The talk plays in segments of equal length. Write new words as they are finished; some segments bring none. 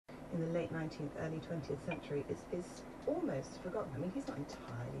the late 19th, early 20th century is almost forgotten. I mean, he's not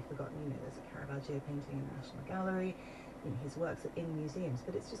entirely forgotten. You know, there's a Caravaggio painting in the National Gallery. You know, his works are in museums,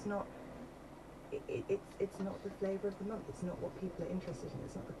 but it's just not. It's not the flavour of the month. It's not what people are interested in.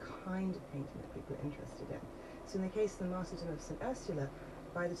 It's not the kind of painting that people are interested in. So in the case of the Martyrdom of St. Ursula,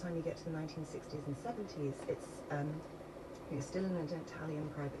 by the time you get to the 1960s and 70s, it's still in an Italian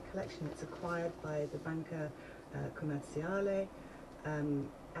private collection. It's acquired by the Banca Commerciale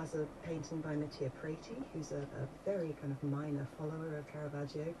as a painting by Mattia Preti, who's a very kind of minor follower of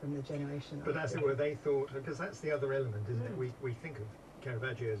Caravaggio from the generation. But as it were, they thought, because that's the other element, isn't it? We think of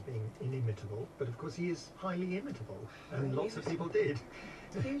Caravaggio as being inimitable, but of course he is highly imitable, and lots of people did.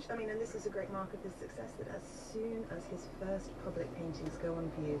 Huge. I mean, and this is a great mark of his success, that as soon as his first public paintings go on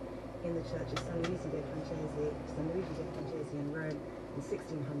view in the church of San Luigi dei Francesi in Rome in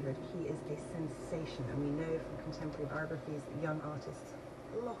 1600, he is a sensation, and we know from contemporary biographies that young artists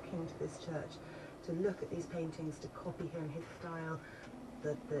flocking to this church to look at these paintings, to copy him, his style,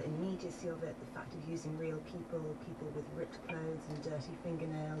 the immediacy of it, the fact of using real people with ripped clothes and dirty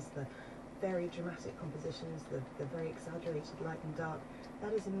fingernails, the very dramatic compositions, the very exaggerated light and dark.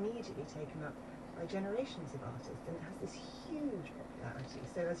 That is immediately taken up by generations of artists, and it has this huge popularity.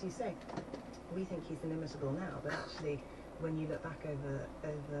 So as you say, we think he's inimitable now, but actually when you look back over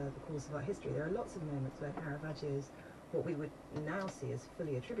the course of art history, there are lots of moments where Caravaggio's, what we would now see as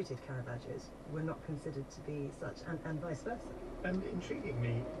fully attributed Caravaggios, were not considered to be such, and vice versa. And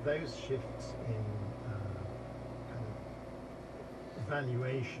intriguingly, those shifts in kind of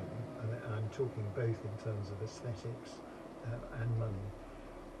valuation, and I'm talking both in terms of aesthetics and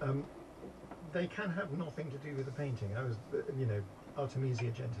money, they can have nothing to do with the painting. I was, you know,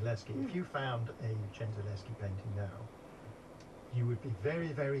 Artemisia Gentileschi. If you found a Gentileschi painting now, you would be very,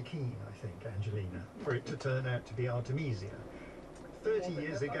 very keen, I think, Angelina, for it to turn out to be Artemisia. 30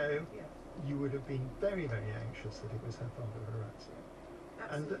 years ago, you would have been very, very anxious that it was her father,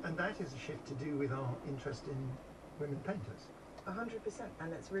 Orazio. And that is a shift to do with our interest in women painters. 100%,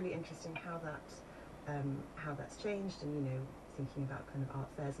 and it's really interesting how that's changed. And, you know, thinking about kind of art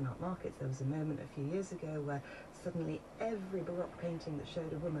fairs and art markets, there was a moment a few years ago where suddenly every Baroque painting that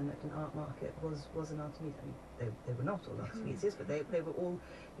showed a woman at an art market was an Artemisia. I mean, they were not all Artemisias, but they were all,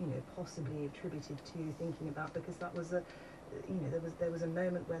 you know, possibly attributed to thinking about, because that was a, you know, there was a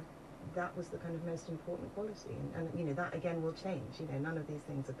moment where that was the kind of most important quality, and you know, that again will change. You know, none of these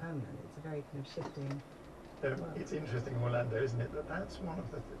things are permanent. It's a very kind of shifting. It's interesting, Orlando, isn't it, that that's one of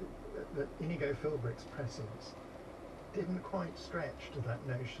that Inigo Philbrick's pressings didn't quite stretch to that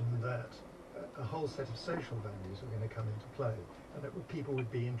notion that a whole set of social values were going to come into play, and that people would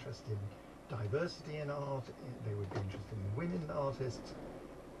be interested in diversity in art, they would be interested in women artists.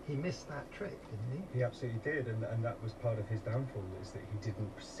 He missed that trick, didn't he? He absolutely did, and that was part of his downfall, is that he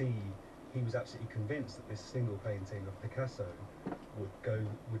didn't see, he was absolutely convinced that this single painting of Picasso would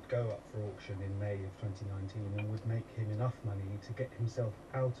go up for auction in May of 2019 and would make him enough money to get himself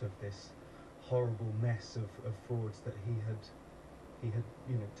out of this horrible mess of frauds that he had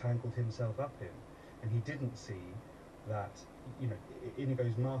you know, tangled himself up in. And he didn't see that, you know,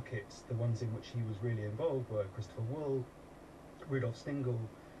 Inigo's markets, the ones in which he was really involved, were Christopher Wool, Rudolf Stingel,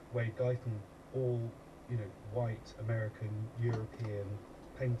 Wade Guyton, all, you know, white American European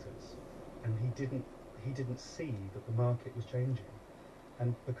painters. And he didn't see that the market was changing.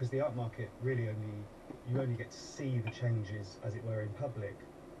 And because the art market really you only get to see the changes, as it were, in public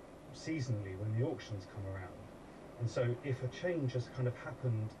seasonally when the auctions come around. And so if a change has kind of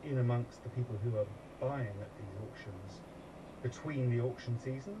happened in amongst the people who are buying at these auctions between the auction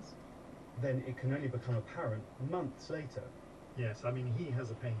seasons, then it can only become apparent months later. Yes, I mean, he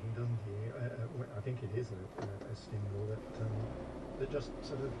has a painting, doesn't he? I think it is a Stingel that just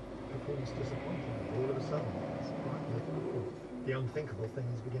sort of performs disappointingly all of a sudden. It's quite the unthinkable thing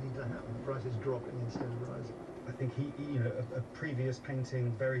is beginning to happen. The price is dropping instead of rising. I think he, you know, a previous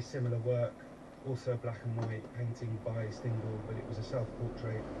painting, very similar work, also a black and white painting by Stingel, but it was a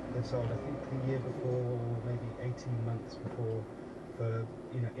self-portrait that sold, I think, the year before, maybe 18 months before, for,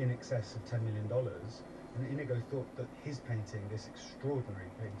 you know, in excess of $10 million. And Inigo thought that his painting, this extraordinary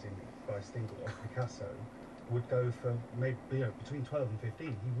painting by Stingel of Picasso, would go for maybe, you know, between 12 and 15.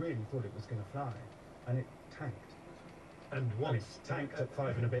 He really thought it was going to fly, and it tanked. And once tanked at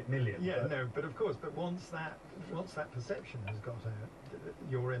 5 and a bit million. Yeah, no, but of course, but once that perception has got out,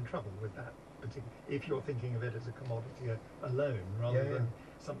 you're in trouble with that particular. If you're thinking of it as a commodity alone, rather than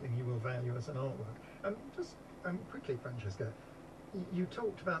something you will value as an artwork. Just quickly, Francesca, you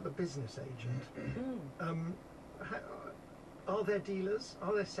talked about the business agent. Are there dealers?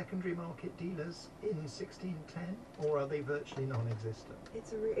 Are there secondary market dealers in 1610, or are they virtually non-existent?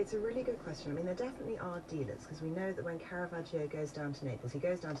 It's a really good question. I mean, there definitely are dealers, because we know that when Caravaggio goes down to Naples, he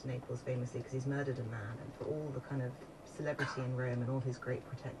goes down to Naples famously because he's murdered a man, and for all the kind of celebrity in Rome and all his great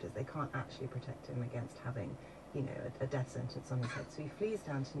protectors, they can't actually protect him against having, you know, a death sentence on his head. So he flees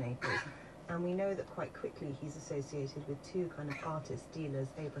down to Naples, and we know that quite quickly he's associated with two kind of artist dealers,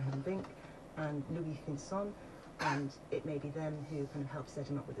 Abraham Vink and Louis Finson, and it may be them who kind of help set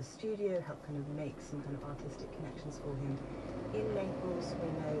him up with a studio, help kind of make some kind of artistic connections for him. In Naples, we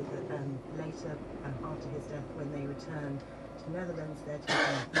know that later, after his death, when they return to the Netherlands, they're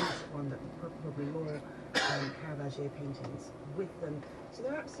taking at least one, but probably more Caravaggio paintings with them. So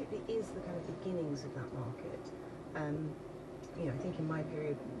there absolutely is the kind of beginnings of that market. You know, I think in my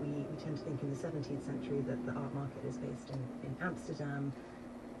period, we tend to think in the 17th century that the art market is based in Amsterdam.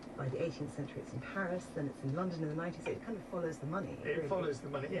 By the 18th century, it's in Paris, then it's in London in the 90s. It kind of follows the money. It really. follows the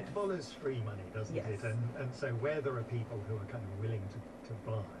money. Yes. It follows free money, doesn't Yes. it? And so where there are people who are kind of willing to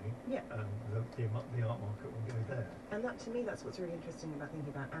buy, Yeah. the art market will go there. And that, to me, that's what's really interesting about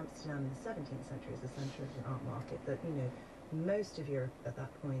thinking about Amsterdam in the 17th century as the centre of the art market. That, you know, most of Europe at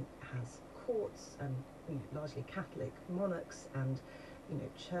that point has courts and, you know, largely Catholic monarchs and, you know,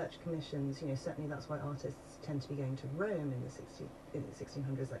 church commissions. You know, certainly that's why artists tend to be going to Rome in the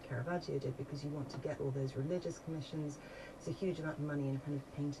 1600s, like Caravaggio did, because you want to get all those religious commissions. It's a huge amount of money in kind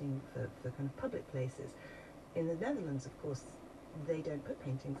of painting for kind of public places. In the Netherlands, of course, they don't put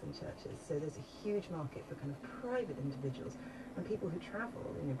paintings in churches, so there's a huge market for kind of private individuals and people who travel.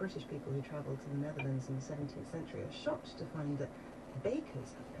 You know, British people who travel to the Netherlands in the 17th century are shocked to find that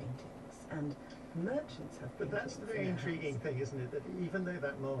bakers have paintings and merchants have But paintings. that's the very in their intriguing house. thing, isn't it? That even though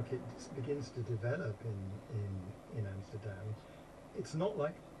that market begins to develop in Amsterdam, it's not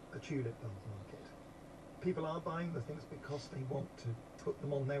like a tulip bulb market. People are buying the things because they want to put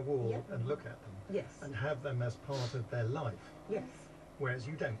them on their wall Yep. and look at them Yes. and have them as part of their life. Yes. Whereas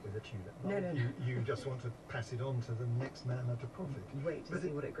you don't with a tulip bulb. No, no, no. You just want to pass it on to the next man at a profit. Wait to But see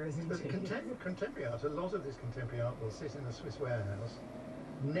it- what it grows into. But contemporary art, a lot of this contemporary art will sit in a Swiss warehouse,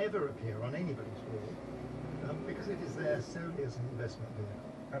 never appear on anybody's wall, because it is there solely as an investment vehicle.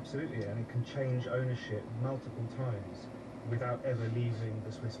 Absolutely, and it can change ownership multiple times without ever leaving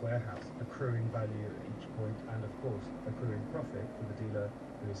the Swiss warehouse, accruing value at each point and, of course, accruing profit for the dealer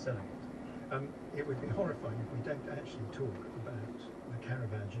who is selling it. It would be horrifying if we don't actually talk about the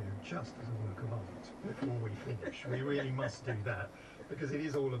Caravaggio just as a work of art before we finish. We really must do that, because it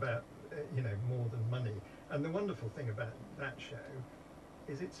is all about, you know, more than money. And the wonderful thing about that show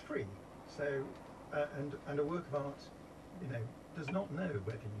is it's free. So, and a work of art, you know, does not know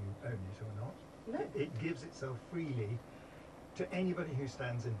whether you own it or not. No. It gives itself freely to anybody who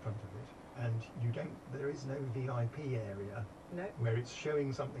stands in front of it, and you don't. There is no VIP area No. where it's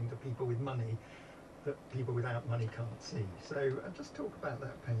showing something to people with money that people without money can't see. So just talk about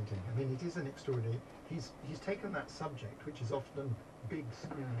that painting. I mean, it is an extraordinary. He's taken that subject, which is often big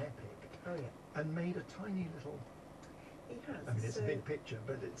screen epic, Oh yeah. and made a tiny little. He has. I mean, it's So a big picture,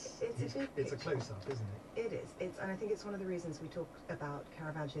 but it's a big it's a picture. close-up, isn't it? It is. And I think it's one of the reasons we talk about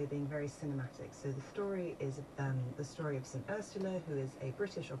Caravaggio being very cinematic. So the story is the story of St. Ursula, who is a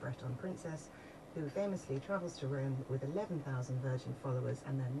British or Breton princess who famously travels to Rome with 11,000 virgin followers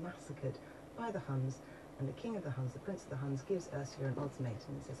and they're massacred by the Huns. And the king of the Huns, the prince of the Huns, gives Ursula an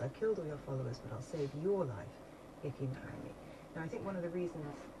ultimatum and says, I've killed all your followers, but I'll save your life if you marry me. Now, I think one of the reasons,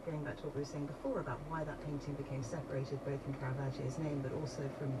 going back to what we were saying before about why that painting became separated both from Caravaggio's name but also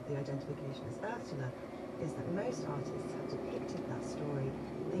from the identification as Ursula, is that most artists have depicted that story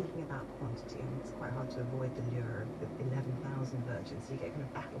thinking about quantity, and it's quite hard to avoid the lure of the 11,000 virgins. So you get kind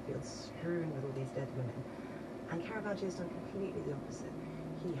of battlefields strewn with all these dead women. And Caravaggio's done completely the opposite.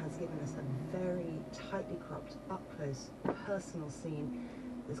 He has given us a very tightly cropped, up-close, personal scene.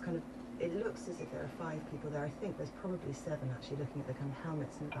 There's kind of, it looks as if there are 5 people there. I think there's probably 7 actually, looking at the kind of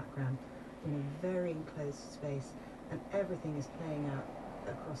helmets in the background, in a very enclosed space, and everything is playing out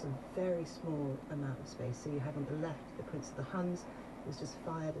across a very small amount of space. So you have on the left the Prince of the Huns, who's just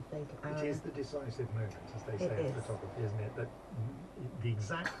fired a fatal arrow. It is the decisive moment, as they say It in is. photography, isn't it? That the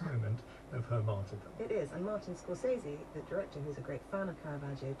exact moment of her martyrdom. It is, and Martin Scorsese, the director, who's a great fan of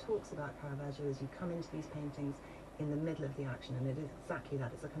Caravaggio, talks about Caravaggio as you come into these paintings in the middle of the action, and it is exactly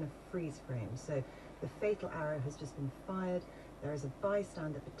that. It's a kind of freeze frame. So the fatal arrow has just been fired. There is a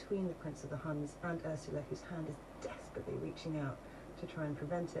bystander between the Prince of the Huns and Ursula, whose hand is desperately reaching out to try and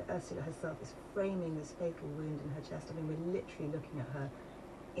prevent it. Ursula herself is framing this fatal wound in her chest. I mean, we're literally looking at her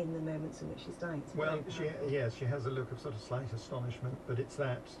in the moments in which she's dying. It's Well, very powerful. she has a look of sort of slight astonishment, but it's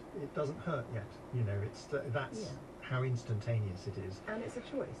that it doesn't hurt yet. You know, it's that's Yeah. how instantaneous it is. And it's a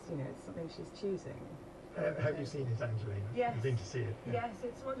choice, you know, it's something she's choosing. Have you seen it, Angelina? Yes. You've been to see it? Yeah. Yes,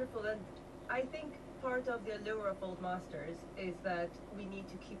 it's wonderful, and I think part of the allure of old masters is that we need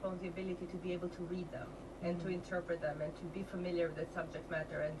to keep on the ability to be able to read them and to interpret them and to be familiar with the subject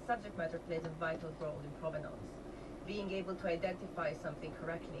matter, and subject matter plays a vital role in provenance. Being able to identify something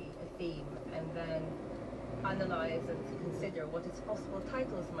correctly, a theme, and then analyze and consider what its possible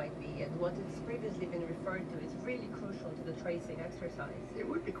titles might be and what it's previously been referred to is really crucial to the tracing exercise. It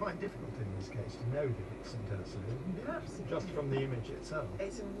would be quite difficult in this case to know that it's St. Ursula, wouldn't it? Absolutely. Just from the image itself.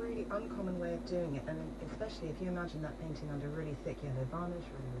 It's a really uncommon way of doing it, and especially if you imagine that painting under really thick yellow varnish,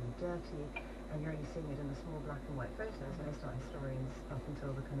 really, really dirty, and you're only seeing it in the small black and white photos, most art historians up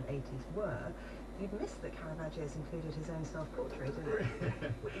until the kind of 80s were, you'd miss that Caravaggio's included his own self-portrait in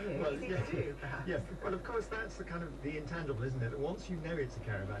it. Well, Easy to do, perhaps. Yeah, well, of course, that's the kind of the intangible, isn't it? Once you know it's a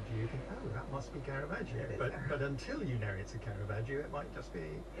Caravaggio, you think, oh, that must be Caravaggio. It is But until you know it's a Caravaggio, it might just be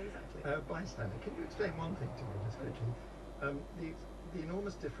Exactly. a bystander. Can you explain one thing to me, just quickly? The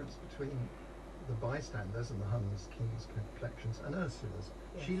enormous difference between the bystanders and the Huns, King's collections, and Ursula's.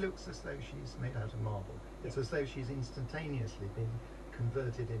 Yes. She looks as though she's made out of marble. It's as though she's instantaneously been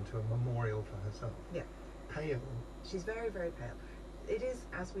converted into a memorial for herself. Yeah. Pale. She's very, very pale. It is,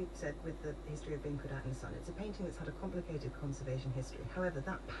 as we've said, with the history of being put out in the sun, it's a painting that's had a complicated conservation history. However,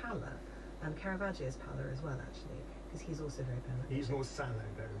 that pallor, and Caravaggio's pallor as well, actually, because he's also very pale. He's more sallow,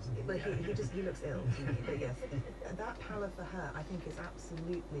 though, isn't he? But he looks ill to me. But yes, that pallor for her, I think, is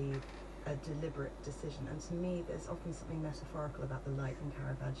absolutely a deliberate decision. And to me, there's often something metaphorical about the light in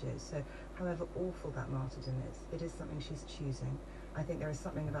Caravaggio. So, however awful that martyrdom is, it is something she's choosing. I think there is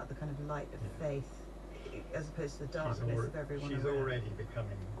something about the kind of light of faith, as opposed to the darkness of everyone She's around. already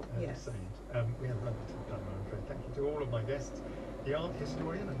becoming a Yes. saint. We have limited time, I'm afraid. Thank you to all of my guests, the art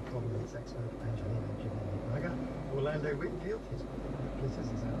historian and provenance expert Angelina Giovanni-Braga, Orlando Whitfield, his Glitters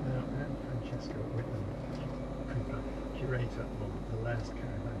is out now, and Francesca Whitman, curator of the last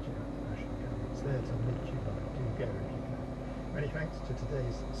Caravaggio at the National Gallery. It's there till mid-July. Do go if you can. Many thanks to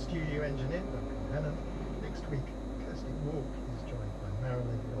today's studio engineer, Duncan Hannon. Next week, Kirsty Walk is joined by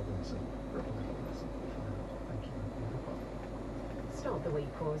Marilyn Robinson. Thank you and goodbye. Start the Week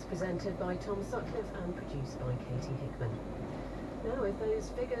was presented by Tom Sutcliffe and produced by Katie Hickman. Now, if those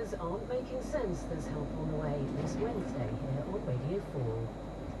figures aren't making sense, there's help on the way this Wednesday here on Radio 4.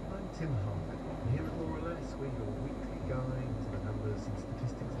 I'm Tim Harwood. Here at More or Less, we're your weekly guide to the numbers and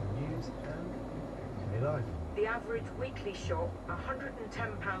statistics in the news and everyday life. The average weekly shop, £110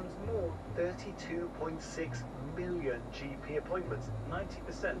 more. 32.6 million GP appointments.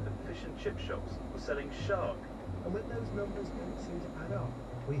 90% of fish and chip shops were selling shark. And when those numbers don't seem to add up,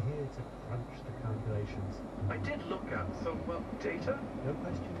 we're here to crunch the calculations. I did look at some data. No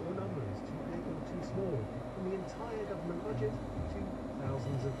question or number is too big or too small, from the entire government budget to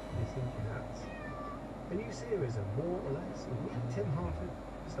thousands of missing cats. A new series of More or Less with me, Tim Harford,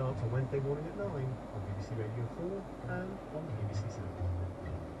 starts on Wednesday morning at 9 on BBC Radio 4 and on BBC 7.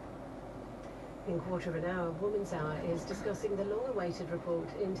 In quarter of an hour, Woman's Hour is discussing the long-awaited report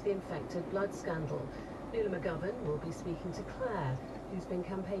into the infected blood scandal. Nuala McGovern will be speaking to Claire, who's been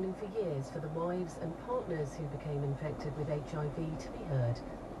campaigning for years for the wives and partners who became infected with HIV to be heard.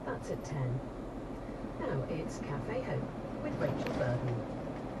 That's at 10. Now it's Cafe Hope with Rachel Burden.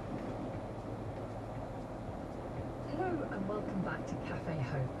 Hello and welcome back to Cafe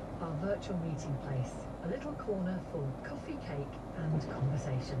Hope, our virtual meeting place. A little corner for coffee, cake and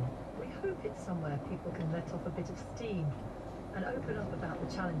conversation. We hope it's somewhere people can let off a bit of steam and open up about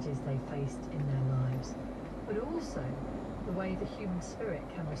the challenges they faced in their lives, but also the way the human spirit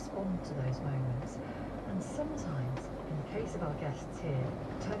can respond to those moments, and sometimes, in the case of our guests here,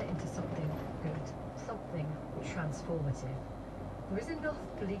 turn it into something good, something transformative. There is enough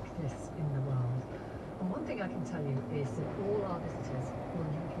bleakness in the world, and one thing I can tell you is that all our visitors will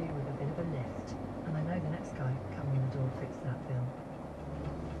leave you with a bit of a lift, and I know the next guy coming in the door fits that bill.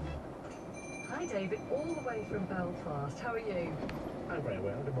 Hi David, all the way from Belfast. How are you? I'm very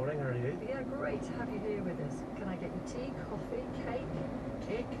well. Good morning. How are you? Yeah, great to have you here with us. Can I get you tea, coffee, cake?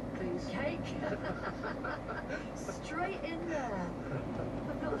 Cake, please. Cake? Straight in there.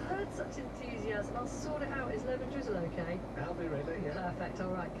 I've not heard such enthusiasm. I'll sort it out. Is lemon drizzle okay? I'll be ready, yeah. Perfect.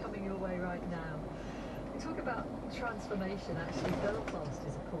 All right, coming your way right now. We talk about transformation. Actually, Belfast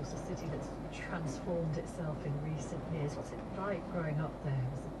is, of course, a city that's transformed itself in recent years. What's it like growing up there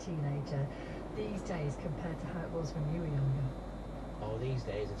as a teenager these days compared to how it was when you were younger? Oh, these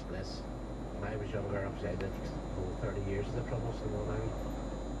days it's bliss. When I was younger, obviously I lived 30 years of the troubles,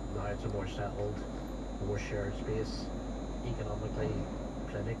 now it's a more settled, more shared space. Economically,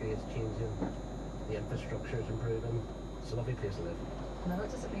 politically it's changing. the infrastructure is improving. It's a lovely place to live. Now,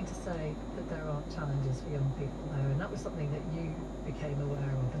 that doesn't mean to say that there aren't challenges for young people though, and that was something that you became aware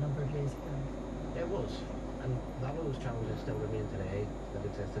of a number of years ago. It was, and a lot of those challenges still remain today that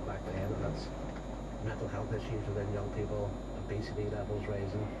existed back then, and that's mental health issues within young people, obesity levels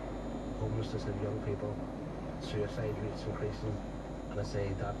rising, homelessness in young people, suicide rates increasing, and I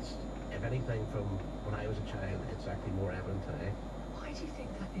say that's, if anything, from when I was a child, it's actually more evident today. Why do you think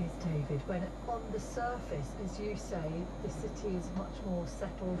that is, David, when on the surface, as you say, the city is much more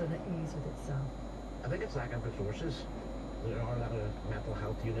settled and at ease with itself? I think it's lack of resources. There are a lot of mental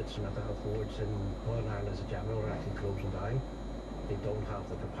health units and mental health wards in Northern Ireland as a general are actually closing down. They don't have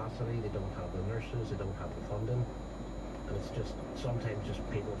the capacity, they don't have the nurses, they don't have the funding, and it's just, sometimes just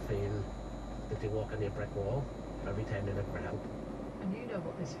people feel that they walk into a brick wall every time they look for help. And you know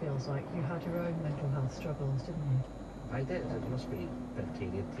what this feels like. You had your own mental health struggles, didn't you? I did. It must be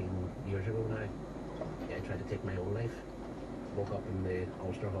 15, 18 years ago now. Yeah, I tried to take my own life. Woke up in the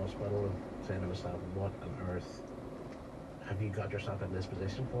Ulster Hospital and saying to myself, what on earth have you got yourself in this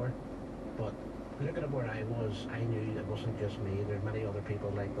position for? But looking at where I was, I knew it wasn't just me. There's many other people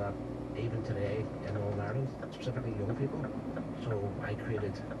like that, even today in Northern Ireland, specifically young people. So I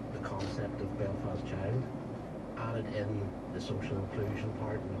created the concept of Belfast Child, added in the social inclusion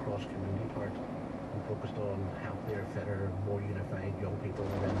part and the cross-community part, and focused on healthier, fitter, more unified young people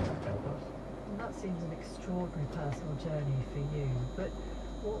within Belfast. And that seems an extraordinary personal journey for you, but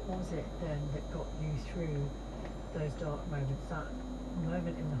what was it then that got you through those dark moments, that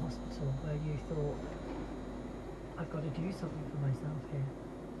moment in the hospital where you thought, I've got to do something for myself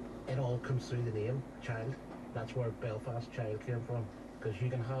here? It all comes through the name, Child. That's where Belfast Child came from, because you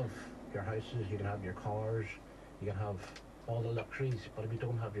can have your houses, you can have your cars, you can have all the luxuries, but if you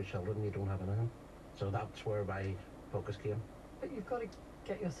don't have your children, you don't have anything. So that's where my focus came. But you've got to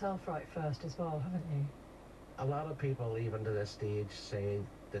get yourself right first as well, haven't you? A lot of people, even to this stage, say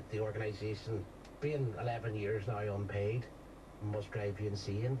that the organisation, being 11 years now unpaid, must drive you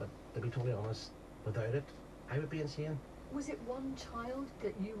insane, but to be totally honest, without it, I would be insane. Was it one child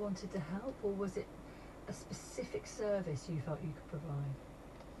that you wanted to help, or was it a specific service you felt you could provide?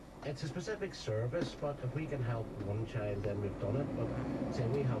 It's a specific service, but if we can help one child, then we've done it. But say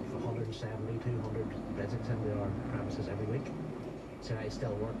we have 170, 200 visits into our premises every week. So I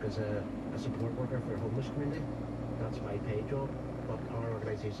still work as a support worker for a homeless community. That's my paid job, but our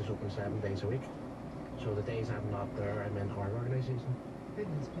organisation is open 7 days a week. So the days I'm not there, I'm in our organisation.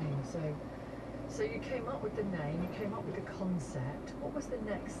 Goodness me. So you came up with the name, you came up with the concept. What was the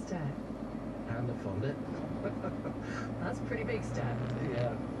next step? And to fund it. That's a pretty big step.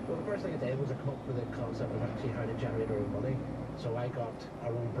 Yeah. Well, the first thing I did was I come up with the concept of actually how to generate our own money. So I got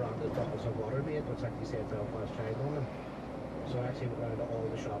our own branded bottles of water made, which actually said Belfast Child on them. So I actually went around to all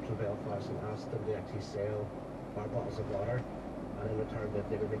the shops in Belfast and asked them to actually sell our bottles of water, and in return that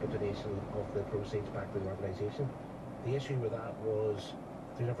they would make a donation of the proceeds back to the organisation. The issue with that was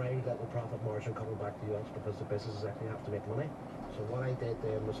there's a very little profit margin coming back to us because the businesses actually have to make money. So what I did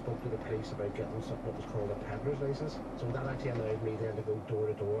then was spoke to the police about getting something that was called a peddler's license. So that actually allowed me then to go door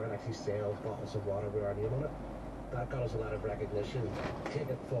to door and actually sell bottles of water with our name on it. That got us a lot of recognition. Take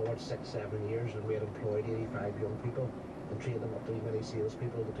it forward 6-7 years and we had employed 85 young people and trained them up to be many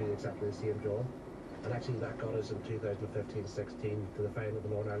salespeople to do exactly the same job. And actually that got us in 2015-16 to the final of the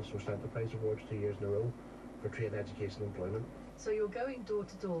Northern Ireland Social Enterprise Awards 2 years in a row for trade, education and employment. So you're going door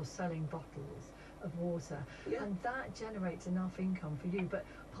to door selling bottles of water, Yeah. and that generates enough income for you, but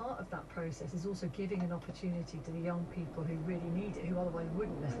part of that process is also giving an opportunity to the young people who really need it, who otherwise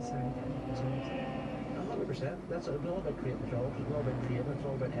wouldn't necessarily get an opportunity. 100%. It's all about creating jobs, it's all about training, it's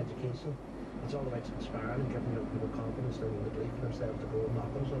all about education, it's all about inspiring and giving young people confidence and the belief in themselves to go and knock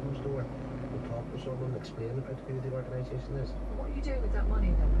on someone's door and talk to someone, explain about who the organisation is. What are you doing with that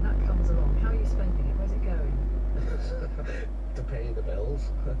money then when that comes along? How are you spending it? Where's it going? To pay the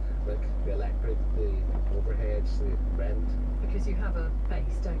bills, like the electric, the overheads, the rent. Because you have a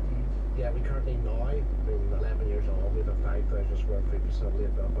base, don't you? Yeah, we currently now, being 11 years old, we have a 5,000 square foot facility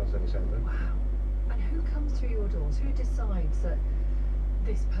in Belfast City Centre. Wow. And who comes through your doors? Who decides that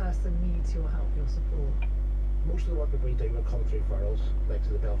this person needs your help, your support? Most of the work that we do will come through referrals, like to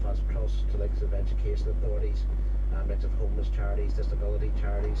the Belfast Trust, to like of education authorities, like of homeless charities, disability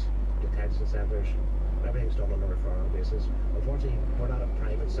charities, detention centres. Everything's done on a referral basis. Unfortunately, we're not a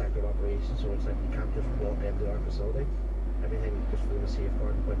private sector operation, so it's like you can't just walk into our facility. Everything, just from a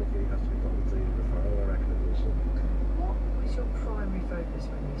safeguard point of view, has to be done through referral or recommendation. What was your primary focus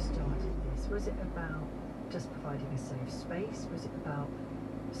when you started this? Was it about just providing a safe space? Was it about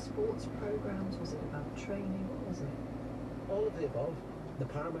sports programs? Was it about training? What was it? All of the above. The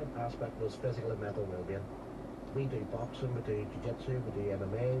paramount aspect was physical and mental well-being. We do boxing, we do jiu-jitsu, we do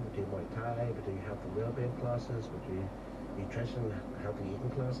MMA, we do Muay Thai, we do health and well-being classes, we do nutrition, healthy eating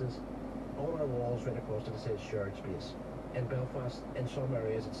classes. On our walls right across it says shared space. In Belfast, in some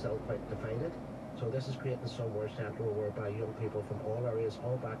areas it's still quite divided. So this is creating somewhere central whereby young people from all areas,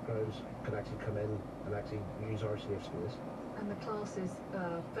 all backgrounds can actually come in and actually use our safe space. And the classes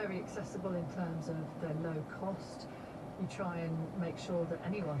are very accessible in terms of their low cost. You try and make sure that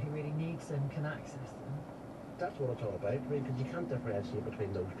anyone who really needs them can access them. That's what it's all about, because you can't differentiate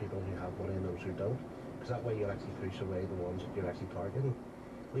between those people who have money and those who don't, because that way you'll actually push away the ones that you're actually targeting.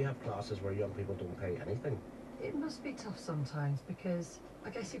 We have classes where young people don't pay anything. It must be tough sometimes, because I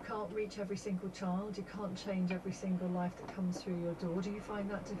guess you can't reach every single child, you can't change every single life that comes through your door. Do you find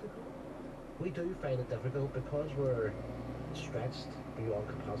that difficult? We do find it difficult because we're stretched beyond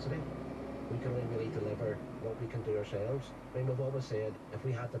capacity. We can only really deliver what we can do ourselves. I mean, we've always said if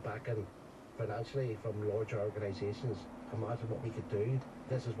we had the backing financially from larger organisations, imagine what we could do.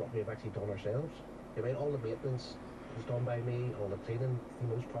 This is what we've actually done ourselves. I mean, all the maintenance is done by me, all the cleaning for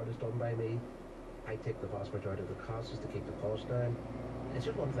the most part is done by me. I take the vast majority of the costs to keep the cost down. It's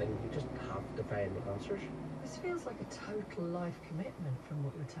just one thing, you just have to find the answers. This feels like a total life commitment from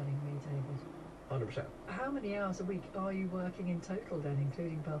what you're telling me, David. 100%. How many hours a week are you working in total then,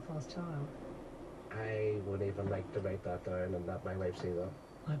 including Belfast Child? I would even like to write that down and let my wife see that.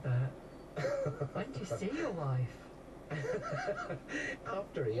 I bet. When do you see your wife?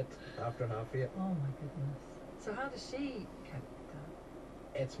 After 8, after half 8. Oh my goodness. So how does she cope with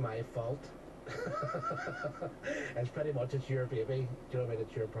that? It's my fault. It's pretty much, it's your baby. Do you know what I mean?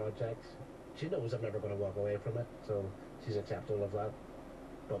 It's your project. She knows I'm never going to walk away from it, so she's acceptable of that.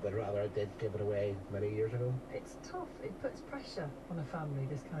 But would rather I did give it away many years ago. It's tough. It puts pressure on a family,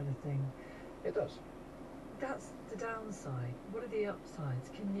 this kind of thing. It does. That's the downside. What are the upsides?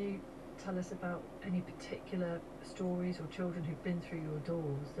 Can you tell us about any particular stories or children who've been through your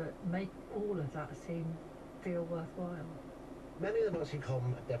doors that make all of that feel worthwhile? Many of them actually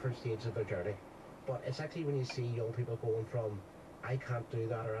come at different stages of their journey. But it's actually when you see young people going from, I can't do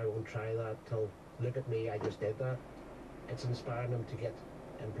that or I won't try that, till, look at me, I just did that. It's inspiring them to get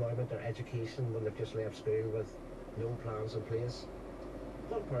employment or education when they've just left school with no plans in place.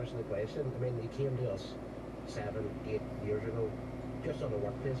 One person in question, I mean, he came to us 7, 8 years ago, just on a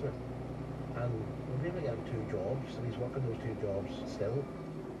work placement. And we really got him 2 jobs, and he's working those 2 jobs still.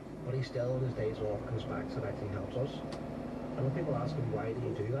 But he still, on his days off, comes back and actually helps us. And when people ask him, why do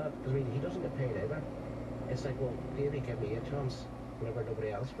you do that? Because, I mean, he doesn't get paid either. It's like, well, Davey gave me a chance whenever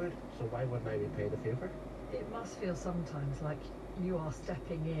nobody else would, so why wouldn't I be paid a favour? It must feel sometimes like you are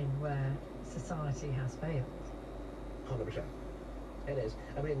stepping in where society has failed. 100%. It is.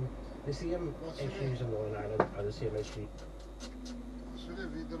 I mean, the same issues in Northern Ireland are the same issue.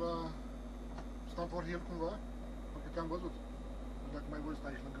 Staan voor heel kom waar, maar ik kan wel doen. Dat mij wordt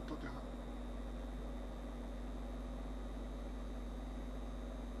eigenlijk tot ja.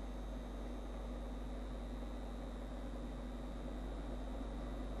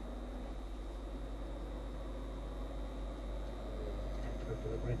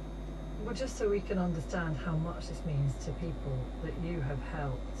 Well, just so we can understand how much this means to people that you have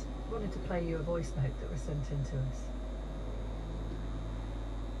helped, I wanted to play you a voice note that was sent in to us.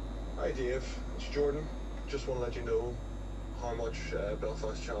 Hi Dave, it's Jordan. Just want to let you know how much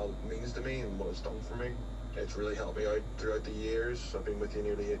Belfast Child means to me and what it's done for me. It's really helped me out throughout the years. I've been with you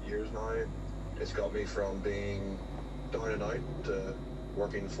nearly 8 years now. It's got me from being down and out to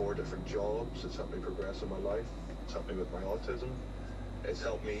working 4 different jobs. It's helped me progress in my life. It's helped me with my autism. It's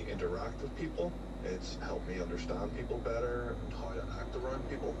helped me interact with people. It's helped me understand people better and how to act around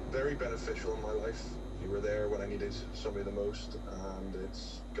people. Very beneficial in my life. You were there when I needed somebody the most, and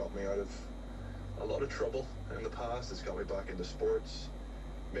it's got me out of a lot of trouble in the past. It's got me back into sports.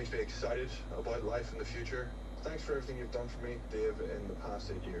 Makes me excited about life in the future. Thanks for everything you've done for me, Dave, in the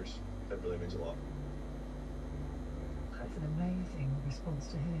past 8 years. It really means a lot. That's an amazing response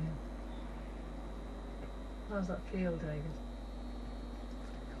to hear. How does that feel, David?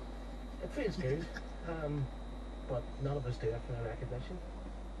 It feels good, but none of us do it for the recognition.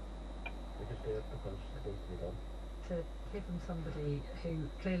 We just do it because it needs to be done. To hear from somebody who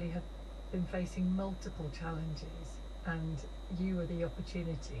clearly have been facing multiple challenges, and you are the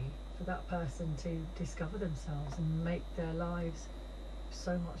opportunity for that person to discover themselves and make their lives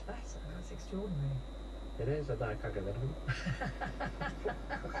so much better. That's extraordinary. It is, and I can't get rid of him.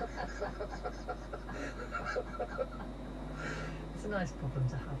 It's a nice problem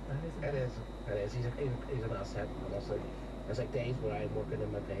to have, though, isn't it? It is. It is. He's an asset, honestly. There's like days where I'm working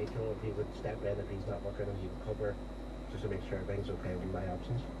in my day job, he would step in if he's not working and he would cover just to make sure everything's okay in my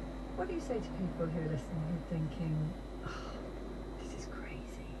absence. What do you say to people who are listening who are thinking, oh, this is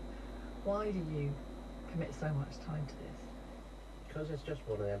crazy? Why do you commit so much time to this? Because it's just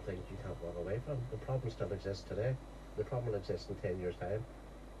one of them things you can't run away from. The problem still exists today. The problem will exist in 10 years' time.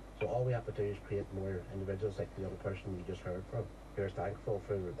 So all we have to do is create more individuals like the young person you just heard from, who are thankful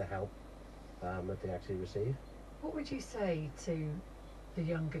for the help that they actually receive. What would you say to the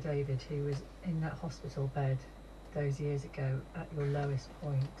younger David who was in that hospital bed those years ago at your lowest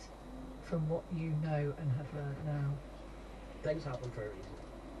point, from what you know and have learned now? Things happen for a reason.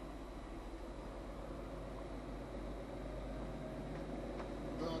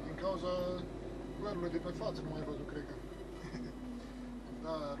 Da, din cauza guvernului de pe față nu mai văzut, cred că.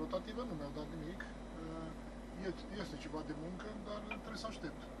 Da, rotativă nu mi-au dat nimic. Este ceva de muncă, dar trebuie să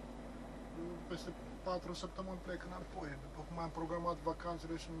aștept. Peste 4 săptămâni plec înapoi, după cum am programat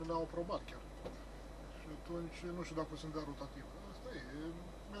vacanțele și mi le-au aprobat chiar. Și atunci nu știu dacă o să-mi dea rotativă. Asta e,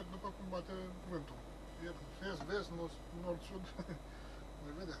 merg după cum bate vântul. Est, vest, nord, sud,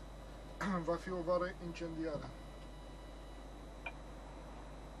 voi vedea. Va fi o vară incendiară.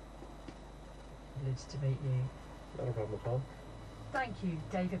 Privileged to meet you. Not a problem at all. Thank you,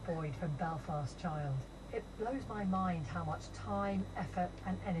 David Boyd from Belfast Child. It blows my mind how much time, effort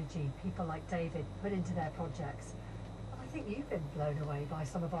and energy people like David put into their projects. I think you've been blown away by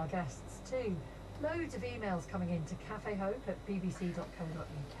some of our guests too. Loads of emails coming in to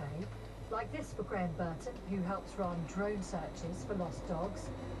cafehope@bbc.co.uk, like this for Graham Burton, who helps run drone searches for lost dogs.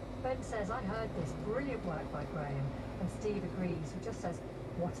 Ben says, I heard this brilliant work by Graham, and Steve agrees, who just says,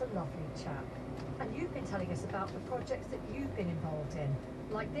 what a lovely chap. And you've been telling us about the projects that you've been involved in,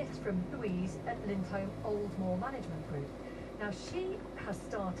 like this from Louise at Lindholm Oldmore Management Group. Now she has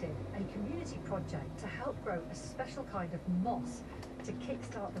started a community project to help grow a special kind of moss to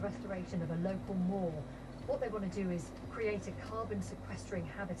kickstart the restoration of a local moor. What they want to do is create a carbon sequestering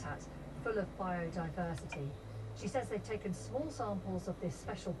habitat full of biodiversity. She says they've taken small samples of this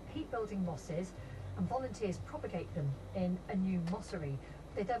special peat building mosses and volunteers propagate them in a new mossery.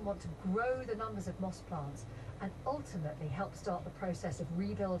 They then want to grow the numbers of moss plants and ultimately help start the process of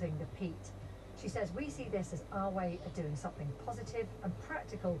rebuilding the peat. She says we see this as our way of doing something positive and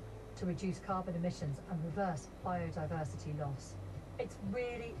practical to reduce carbon emissions and reverse biodiversity loss. It's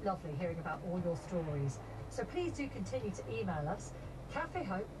really lovely hearing about all your stories. So please do continue to email us,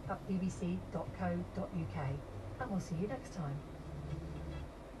 cafehope@bbc.co.uk, and we'll see you next time.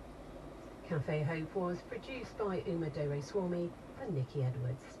 Cafe Hope was produced by Uma Dore-Swamy and Nikki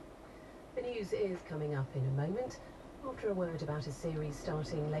Edwards. The news is coming up in a moment, after a word about a series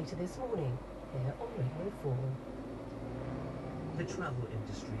starting later this morning here on Radio 4. The travel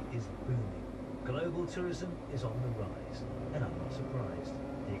industry is booming. Global tourism is on the rise, and I'm not surprised.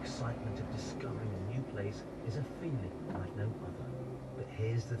 The excitement of discovering a new place is a feeling like no other. But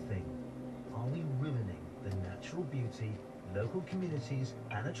here's the thing. Are we ruining the natural beauty, local communities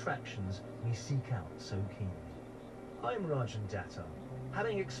and attractions we seek out so keenly? I'm Rajan Datta.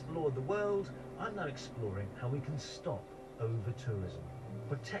 Having explored the world, I'm now exploring how we can stop over-tourism,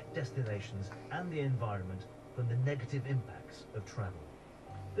 protect destinations and the environment from the negative impacts of travel.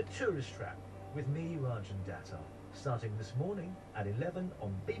 The Tourist Trap, with me, Rajan Datta, starting this morning at 11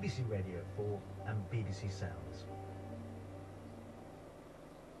 on BBC Radio 4 and BBC Sounds.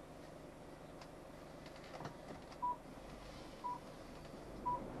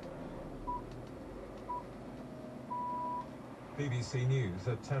 BBC News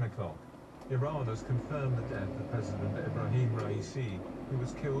at 10 o'clock. Iran has confirmed the death of President Ibrahim Raisi, who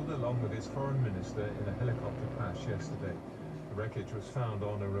was killed along with his foreign minister in a helicopter crash yesterday. The wreckage was found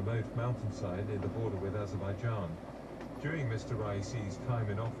on a remote mountainside near the border with Azerbaijan. During Mr. Raisi's time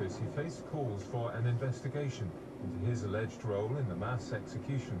in office, he faced calls for an investigation into his alleged role in the mass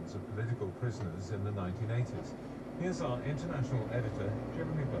executions of political prisoners in the 1980s. Here's our international editor,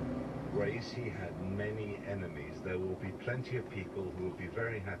 Jeremy Bowman. Raisi had many enemies. There will be plenty of people who will be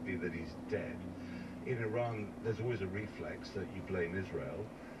very happy that he's dead. In Iran, there's always a reflex that you blame Israel.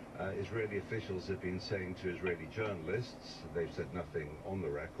 Israeli officials have been saying to Israeli journalists, they've said nothing on the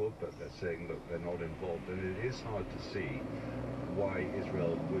record, but they're saying that they're not involved, and it is hard to see why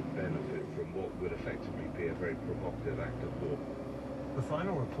Israel would benefit from what would effectively be a very provocative act of war. The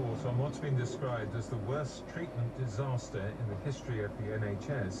final report on what's been described as the worst treatment disaster in the history of the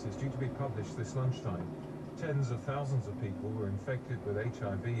NHS is due to be published this lunchtime. Tens of thousands of people were infected with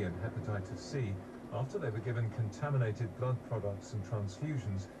HIV and hepatitis C after they were given contaminated blood products and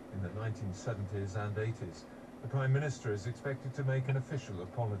transfusions in the 1970s and 80s. The Prime Minister is expected to make an official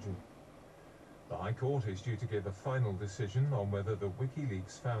apology. The High Court is due to give a final decision on whether the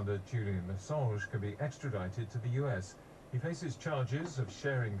WikiLeaks founder Julian Assange can be extradited to the US. He faces charges of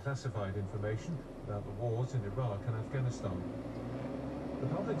sharing classified information about the wars in Iraq and Afghanistan. The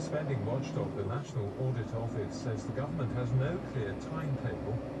public spending watchdog, the National Audit Office, says the government has no clear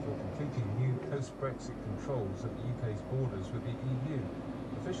timetable for completing new post-Brexit controls at the UK's borders with the EU.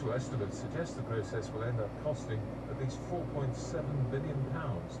 Official estimates suggest the process will end up costing at least £4.7 billion.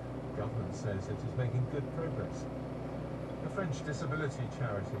 The government says it is making good progress. The French disability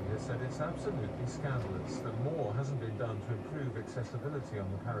charity has said it's absolutely scandalous that more hasn't been done to improve accessibility on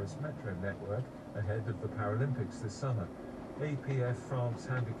the Paris metro network ahead of the Paralympics this summer. APF France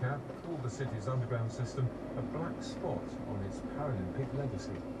Handicap called the city's underground system a black spot on its Paralympic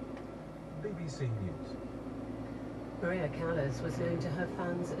legacy. BBC News. Maria Callas was known to her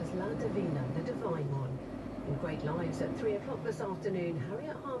fans as La Divina, the Divine One. In Great Lives at 3 o'clock this afternoon,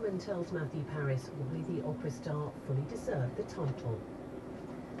 Harriet Harman tells Matthew Paris why the opera star fully deserved the title.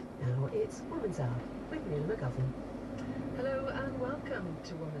 Now it's Woman's Hour with Neil McGovern. Hello and welcome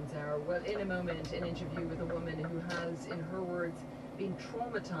to Woman's Hour. Well, in a moment, an interview with a woman who has, in her words, been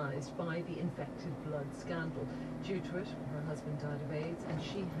traumatised by the infected blood scandal. Due to it, her husband died of AIDS and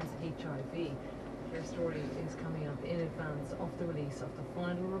she has HIV. Her story is coming up in advance of the release of the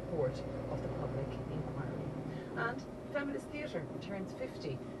final report of the public inquiry. And feminist theatre turns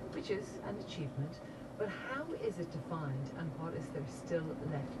 50, which is an achievement. But how is it defined and what is there still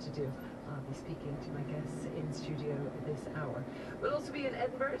left to do? I'll be speaking to my guests in studio this hour. We'll also be in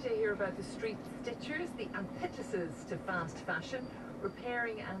Edinburgh to hear about the street stitchers, the antithesis to fast fashion,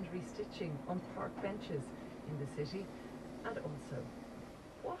 repairing and restitching on park benches in the city. And also,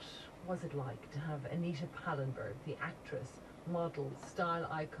 what was it like to have Anita Pallenberg, the actress, model, style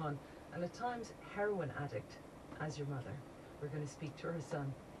icon, and at times heroin addict, as your mother? We're going to speak to her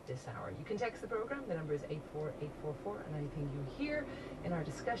son this hour. You can text the programme, the number is 84844, and anything you hear in our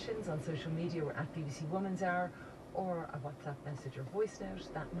discussions on social media, we're at BBC Woman's Hour, or a WhatsApp message or voice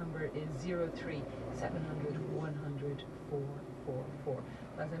note. That number is 03 700 100 444.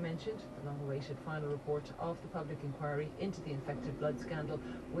 As I mentioned, the long-awaited final report of the public inquiry into the infected blood scandal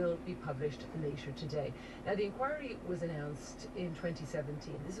will be published later today. Now, the inquiry was announced in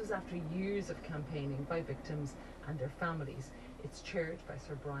 2017. This was after years of campaigning by victims and their families. It's chaired by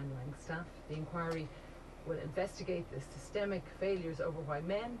Sir Brian Langstaff. The inquiry will investigate the systemic failures over why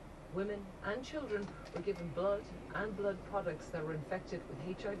men, women and children were given blood and blood products that were infected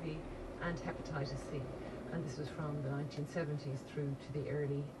with HIV and hepatitis C. And this was from the 1970s through to the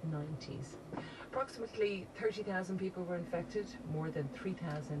early 90s. Approximately 30,000 people were infected, more than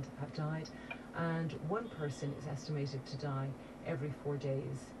 3,000 have died, and one person is estimated to die every 4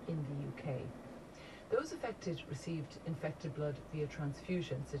 days in the UK. Those affected received infected blood via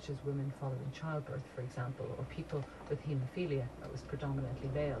transfusion, such as women following childbirth, for example, or people with haemophilia, that was predominantly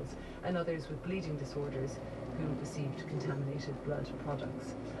males, and others with bleeding disorders who received contaminated blood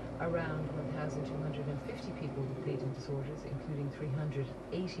products. Around 1,250 people with bleeding disorders, including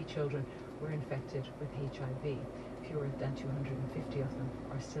 380 children, were infected with HIV. Fewer than 250 of them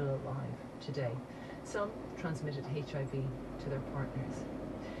are still alive today. Some transmitted HIV to their partners.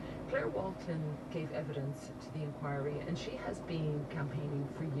 Claire Walton gave evidence to the inquiry, and she has been campaigning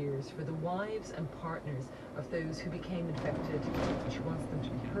for years for the wives and partners of those who became infected. She wants them to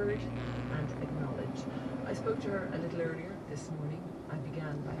be heard and acknowledged. I spoke to her a little earlier this morning. I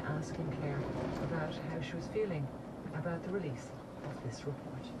began by asking Claire about how she was feeling about the release of this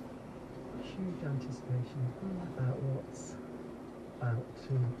report. Huge anticipation about what's about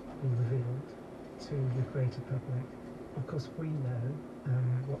to be revealed to the greater public. Of course, we know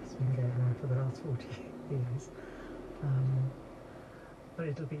what's been going on for the last 40 years, but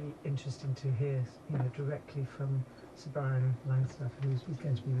it'll be interesting to hear, directly from Sir Brian Langstaff, who's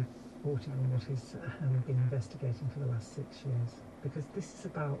going to be reporting on what he's been investigating for the last 6 years, because this is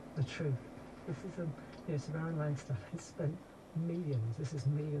about the truth. This is Sir Brian Langstaff has spent millions. This is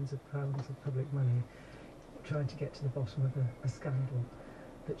millions of pounds of public money trying to get to the bottom of a scandal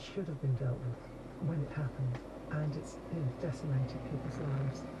that should have been dealt with when it happened. And it's decimated people's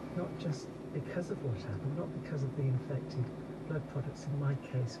lives, not just because of what happened, not because of the infected blood products, in my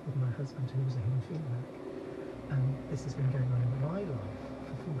case with my husband who was a haemophiliac. This has been going on in my life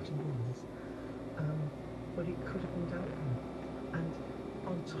for 40 years, but it could have been dealt with. And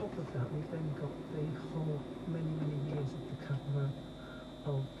on top of that, we've then got the whole many years of the cover-up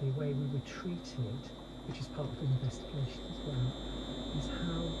of the way we were treated, which is part of the investigation as well, is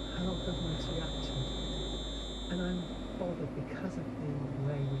how governments reacted. And I'm bothered because of the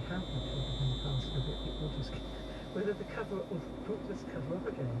way we have been treated in the past, that it will just Whether the cover up will just cover up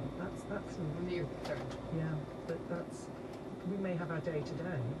again, that's a real concern. Yeah, but we may have our day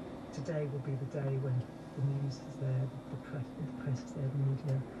today. Today will be the day when the news is there, the press is there, the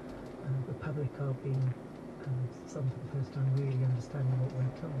media, the public are being, some for the first time, really understanding what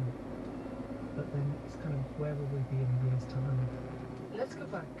went on. But then it's kind of, where will we be in a year's time? Let's go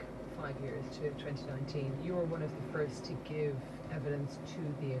back 5 years to 2019. You were one of the first to give evidence to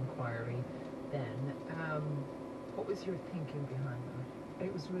the inquiry then. What was your thinking behind that?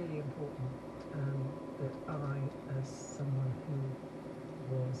 It was really important that I, as someone who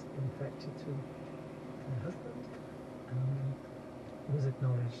was infected through my husband, was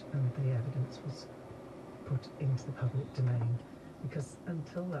acknowledged and the evidence was put into the public domain. Because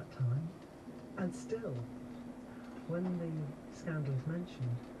until that time, and still, when the scandal is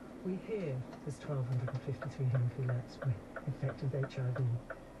mentioned, we hear there's 1,253 haemophiliacs infected with HIV,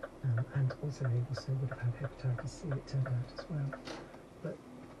 and also they also would have had hepatitis C, it turned out as well. But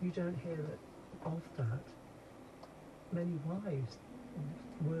you don't hear that of that many wives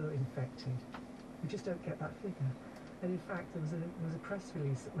were infected. You just don't get that figure. And in fact, there was a press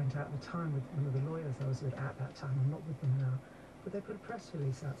release that went out at the time with one of the lawyers I was with at that time. I'm not with them now, but they put a press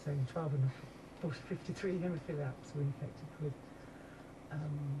release out saying 1,253 haemophiliacs were infected with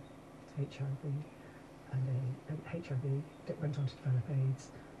HIV, and HIV that went on to develop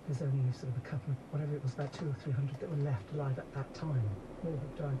AIDS. There's only sort of a couple of, whatever it was, about 200 or 300 that were left alive at that time. More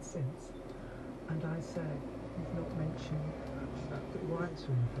have died since. And I said, you've not mentioned that wives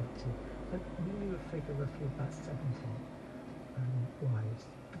were infected. And we knew a figure roughly of about 70 wives.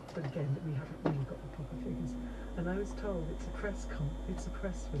 But again, we haven't really got the proper figures. And I was told it's a press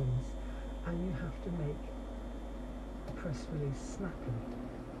release, and you have to make a press release snappy.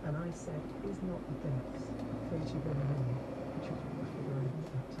 And I said, is not the deaths of 31 men, which was the figure I had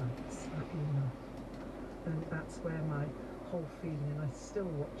at that time, snappy enough? And that's where my whole feeling, and I'm still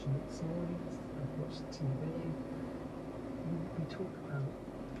watching it this morning, I've watched the TV, we talk about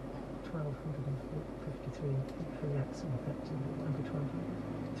 1,253 haemophiliacs infected, over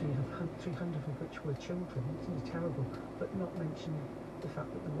 1,200, 300 of which were children. It seems terrible, but not mentioning the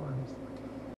fact that the wives